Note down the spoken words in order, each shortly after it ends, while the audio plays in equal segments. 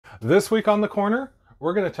This week on the corner,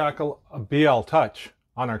 we're going to tackle a Bltouch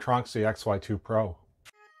on our Tronxy XY2 Pro.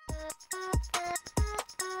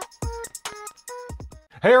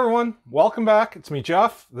 Hey everyone, welcome back. It's me,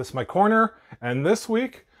 Jeff. This is my corner, and this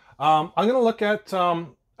week I'm going to look at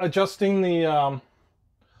adjusting the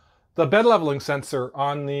bed leveling sensor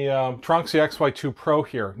on the Tronxy XY2 Pro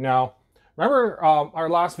here. Now, remember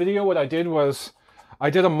our last video? What I did was I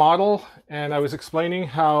did a model and I was explaining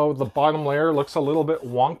how the bottom layer looks a little bit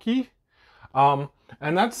wonky.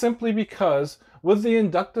 And that's simply because with the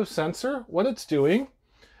inductive sensor, what it's doing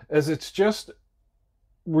is it's just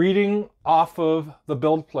reading off of the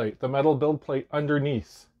build plate, the metal build plate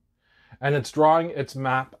underneath, and it's drawing its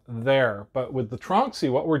map there. But with the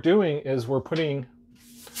Tronxy, what we're doing is we're putting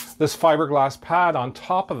this fiberglass pad on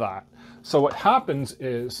top of that. So what happens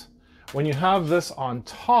is when you have this on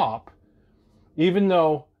top, even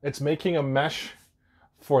though it's making a mesh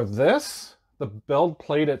for this, the build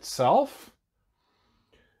plate itself,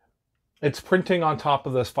 it's printing on top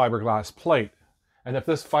of this fiberglass plate. And if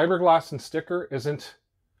this fiberglass and sticker isn't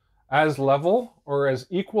as level or as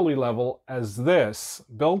equally level as this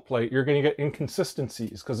build plate, you're going to get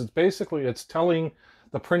inconsistencies, because it's telling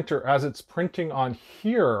the printer as it's printing on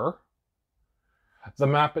here the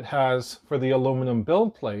map it has for the aluminum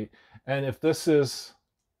build plate. And if this is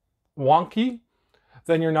wonky,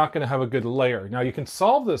 then you're not going to have a good layer. Now you can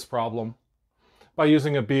solve this problem by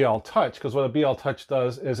using a Bltouch, because what a Bltouch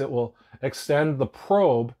does is it will extend the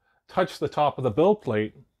probe, touch the top of the build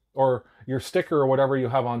plate or your sticker or whatever you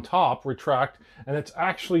have on top, retract, and it's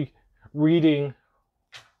actually reading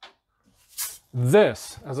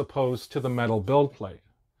this as opposed to the metal build plate.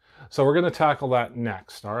 So we're going to tackle that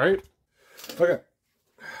next, all right? Okay.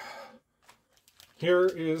 Here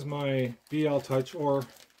is my Bltouch, or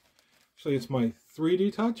actually it's my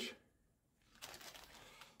 3D touch.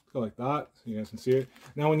 Go like that so you guys can see it.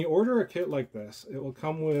 Now when you order a kit like this, it will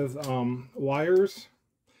come with wires.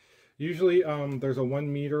 Usually there's a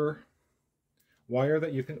 1 meter wire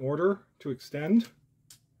that you can order to extend.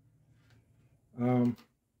 And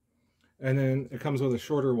then it comes with a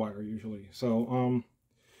shorter wire usually. So,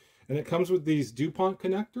 and it comes with these DuPont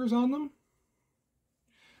connectors on them.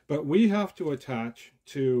 But we have to attach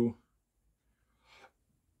to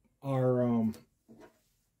our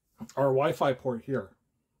Wi-Fi port here.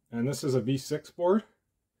 And this is a V6 board.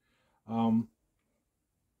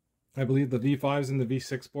 I believe the V5s and the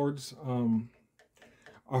V6 boards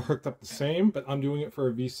are hooked up the same, but I'm doing it for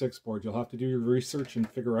a V6 board. You'll have to do your research and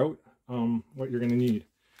figure out what you're going to need.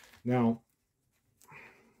 Now,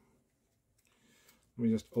 let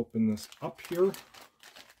me just open this up here.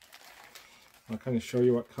 I'll kind of show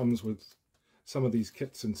you what comes with some of these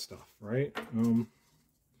kits and stuff, right?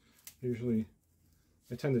 Usually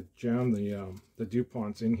I tend to jam the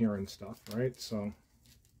DuPonts in here and stuff, right? So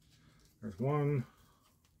there's one,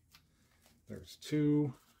 there's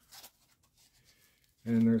two,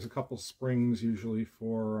 and there's a couple springs usually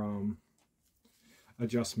for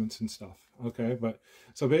adjustments and stuff. Okay, but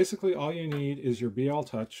so basically all you need is your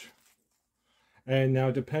Bltouch. And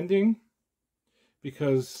now depending,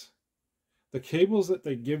 because the cables that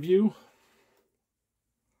they give you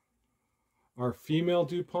are female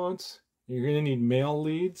DuPonts, you're going to need male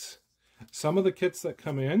leads. Some of the kits that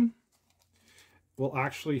come in will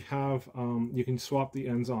actually have, you can swap the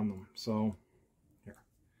ends on them. So here,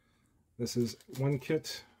 this is one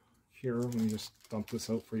kit here. Let me just dump this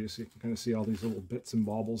out for you so you can kind of see all these little bits and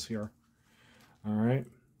baubles here. All right.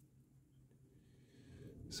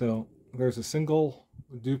 So there's a single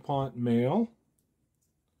DuPont male,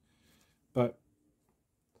 but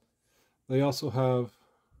they also have,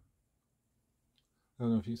 I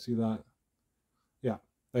don't know if you see that. Yeah,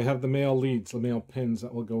 they have the male leads, the male pins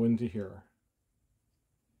that will go into here.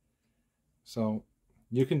 So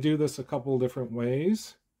you can do this a couple different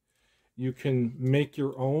ways. You can make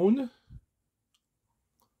your own.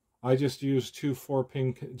 I just use two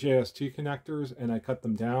 4-pin JST connectors and I cut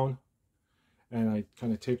them down and I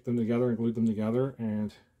kind of tape them together and glue them together,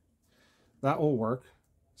 and that will work.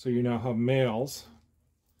 So you now have males,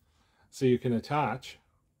 so you can attach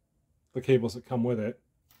the cables that come with it.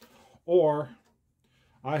 Or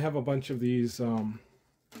I have a bunch of these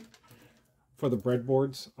for the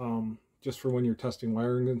breadboards, just for when you're testing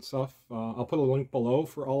wiring and stuff. I'll put a link below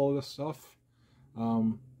for all of this stuff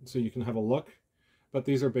so you can have a look. But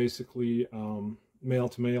these are basically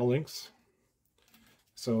male-to-male links.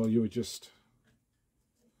 So you would just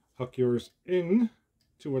hook yours in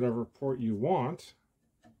to whatever port you want,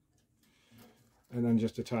 and then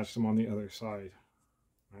just attach them on the other side.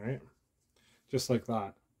 All right, just like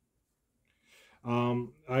that.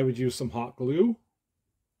 I would use some hot glue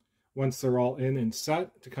once they're all in and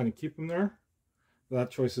set to kind of keep them there.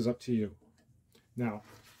 That choice is up to you. Now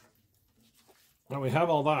we have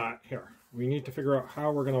all that here, we need to figure out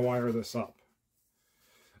how we're going to wire this up.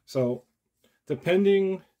 So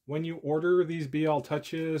depending when you order these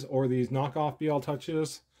Bltouches or these knockoff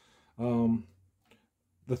Bltouches,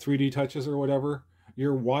 the 3D touches or whatever,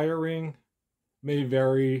 your wiring may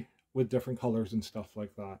vary with different colors and stuff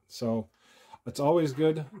like that. So it's always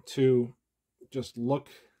good to just look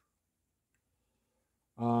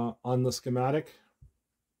on the schematic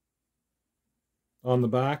on the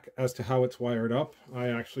back as to how it's wired up. I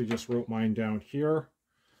actually just wrote mine down here,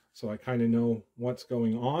 so I kind of know what's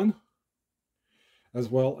going on, as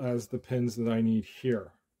well as the pins that I need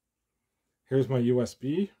here. Here's my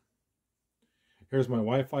USB. Here's my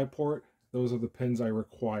Wi-Fi port. Those are the pins I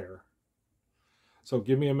require. So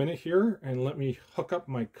give me a minute here and let me hook up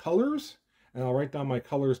my colors, and I'll write down my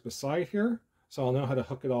colors beside here so I'll know how to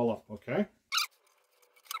hook it all up, okay?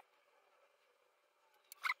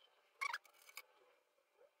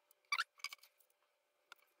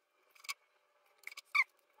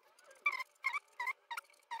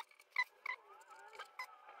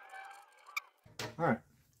 All right,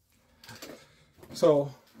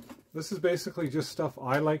 so this is basically just stuff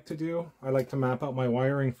I like to do. I like to map out my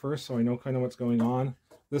wiring first so I know kind of what's going on.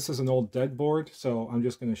 This is an old dead board, so I'm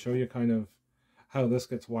just going to show you kind of how this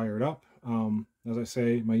gets wired up. As I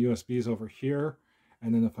say, my USB is over here,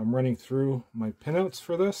 and then if I'm running through my pinouts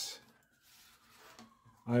for this,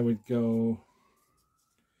 I would go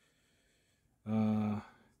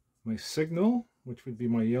my signal, which would be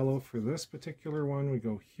my yellow for this particular one, we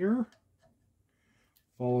go here,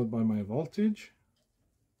 followed by my voltage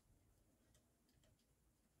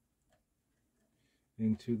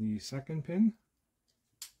into the second pin,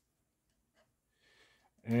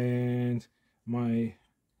 and my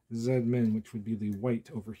Z-min, which would be the white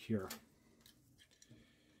over here.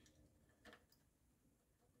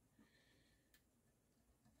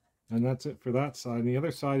 And that's it for that side. And the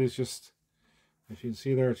other side is just, if you can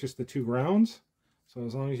see there, it's just the two grounds. So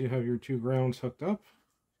as long as you have your two grounds hooked up,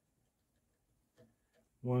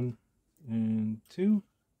 1 and 2,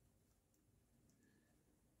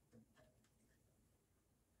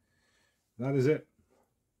 that is it.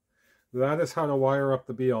 That is how to wire up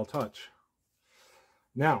the Bltouch.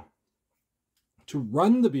 Now, to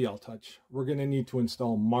run the Bltouch, we're going to need to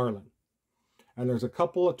install Marlin. And there's a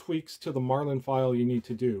couple of tweaks to the Marlin file you need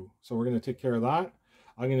to do. So we're going to take care of that.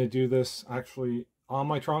 I'm going to do this actually on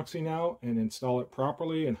my Tronxy now and install it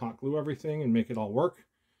properly and hot glue everything and make it all work.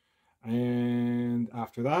 And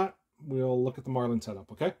after that, we'll look at the Marlin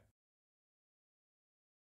setup, okay?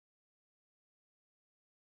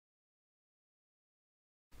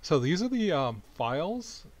 So these are the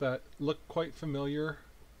files that look quite familiar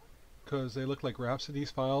because they look like Rhapsody's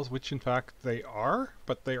files, which in fact they are,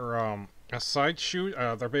 but they're a side shoot.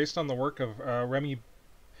 They're based on the work of Remy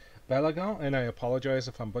Balagan, and I apologize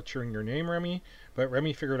if I'm butchering your name, Remy, but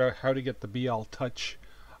Remy figured out how to get the Bltouch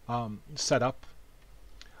set up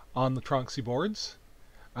on the Tronxy boards,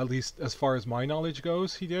 at least as far as my knowledge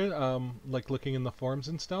goes. He did, like looking in the forums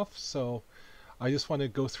and stuff. So I just want to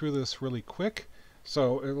go through this really quick.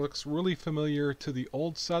 So it looks really familiar to the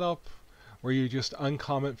old setup where you just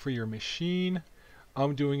uncomment for your machine.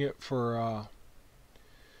 I'm doing it for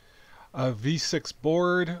a V6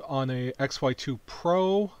 board on a XY2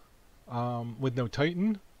 Pro with no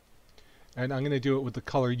Titan, and I'm going to do it with the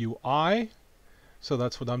color UI. So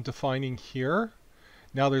that's what I'm defining here.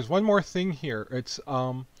 Now there's one more thing here. It's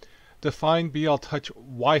define Bltouch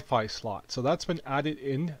Wi-Fi slot. So that's been added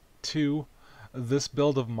into this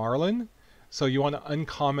build of Marlin. So you want to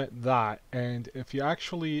uncomment that, and if you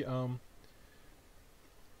actually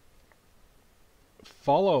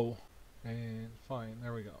follow, and fine,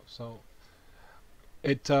 there we go. So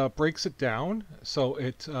it breaks it down, so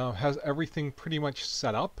it has everything pretty much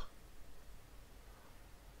set up.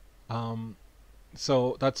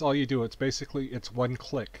 So that's all you do. It's basically, it's one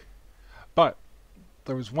click. But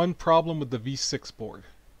there was one problem with the V6 board.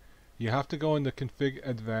 You have to go into Config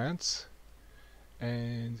Advance,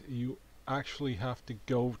 and you actually have to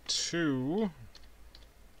go to,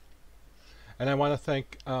 and I want to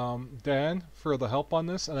thank Dan for the help on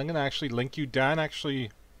this, and I'm going to actually link you. Dan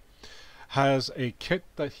actually has a kit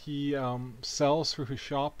that he sells through his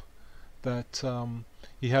shop that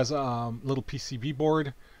he has a little PCB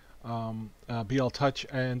board, Bltouch,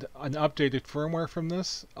 and an updated firmware from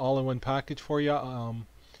this all in one package for you,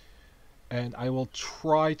 and I will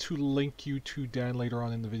try to link you to Dan later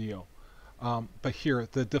on in the video. But here,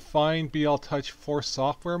 the define Bltouch for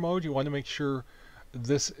software mode, you want to make sure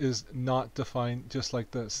this is not defined just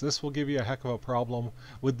like this. This will give you a heck of a problem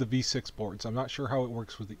with the V6 boards. I'm not sure how it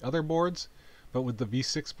works with the other boards, but with the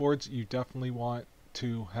V6 boards, you definitely want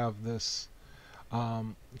to have this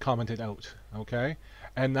commented out, okay?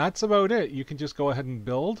 And that's about it. You can just go ahead and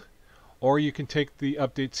build, or you can take the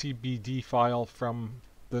update CBD file from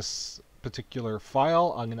this particular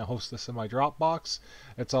file. I'm going to host this in my Dropbox.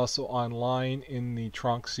 It's also online in the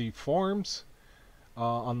Tronxy forums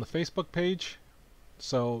on the Facebook page.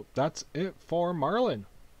 So that's it for Marlin.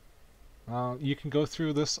 You can go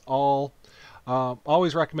through this all.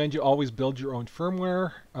 Always recommend you always build your own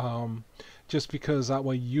firmware, just because that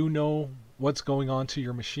way you know what's going on to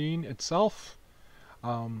your machine itself.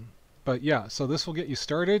 But yeah, so this will get you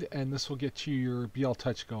started, and this will get you your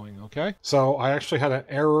Bltouch going, okay? So I actually had an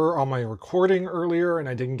error on my recording earlier, and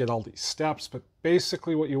I didn't get all these steps, but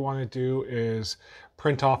basically what you want to do is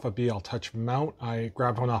print off a Bltouch mount. I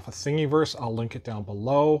grabbed one off of Thingiverse. I'll link it down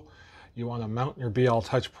below. You want to mount your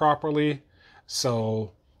Bltouch properly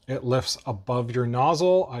so it lifts above your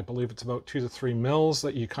nozzle. I believe it's about 2 to 3 mils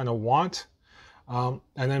that you kind of want. And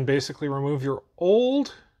then basically remove your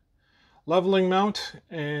old leveling mount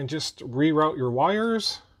and just reroute your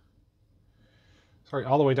wires. Sorry,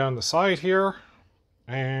 all the way down the side here.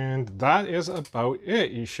 And that is about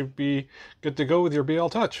it. You should be good to go with your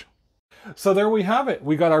Bltouch. So there we have it.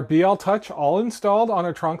 We got our Bltouch all installed on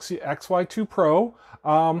our Tronxy XY2 Pro.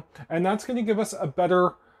 And that's going to give us a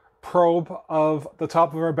better probe of the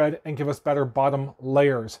top of our bed and give us better bottom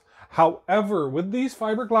layers. However, with these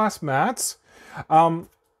fiberglass mats,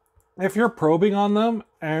 if you're probing on them,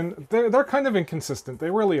 and they're kind of inconsistent,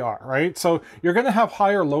 they really are, right? So you're going to have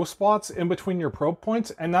higher low spots in between your probe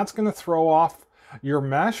points, and that's going to throw off your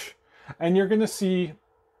mesh, and you're going to see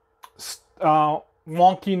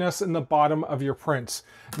wonkiness in the bottom of your prints.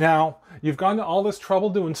 Now, you've gone to all this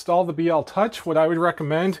trouble to install the Bltouch. What I would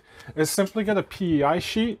recommend is simply get a PEI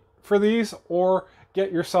sheet for these, or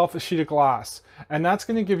get yourself a sheet of glass. And that's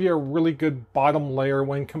going to give you a really good bottom layer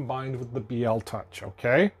when combined with the Bltouch,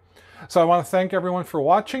 okay? So I want to thank everyone for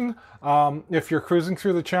watching. If you're cruising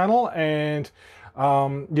through the channel and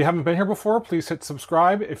you haven't been here before, please hit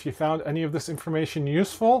subscribe. If you found any of this information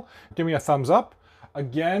useful, give me a thumbs up.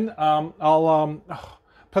 Again, I'll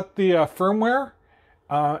put the firmware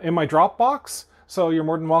in my Dropbox, so you're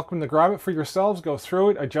more than welcome to grab it for yourselves, go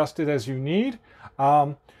through it, adjust it as you need.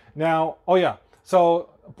 Now, oh yeah, so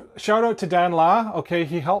shout out to Dan La. Okay,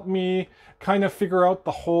 he helped me kind of figure out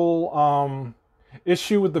the whole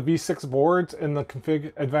issue with the V6 boards in the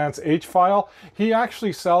config advanced H file. He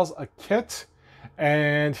actually sells a kit,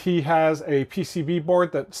 and he has a PCB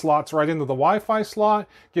board that slots right into the Wi-Fi slot,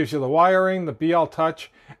 gives you the wiring, the Bltouch,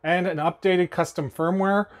 and an updated custom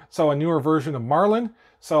firmware, so a newer version of Marlin.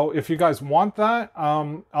 So if you guys want that,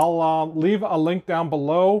 I'll leave a link down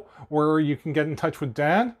below where you can get in touch with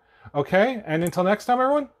Dan. Okay, and until next time,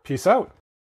 everyone, peace out.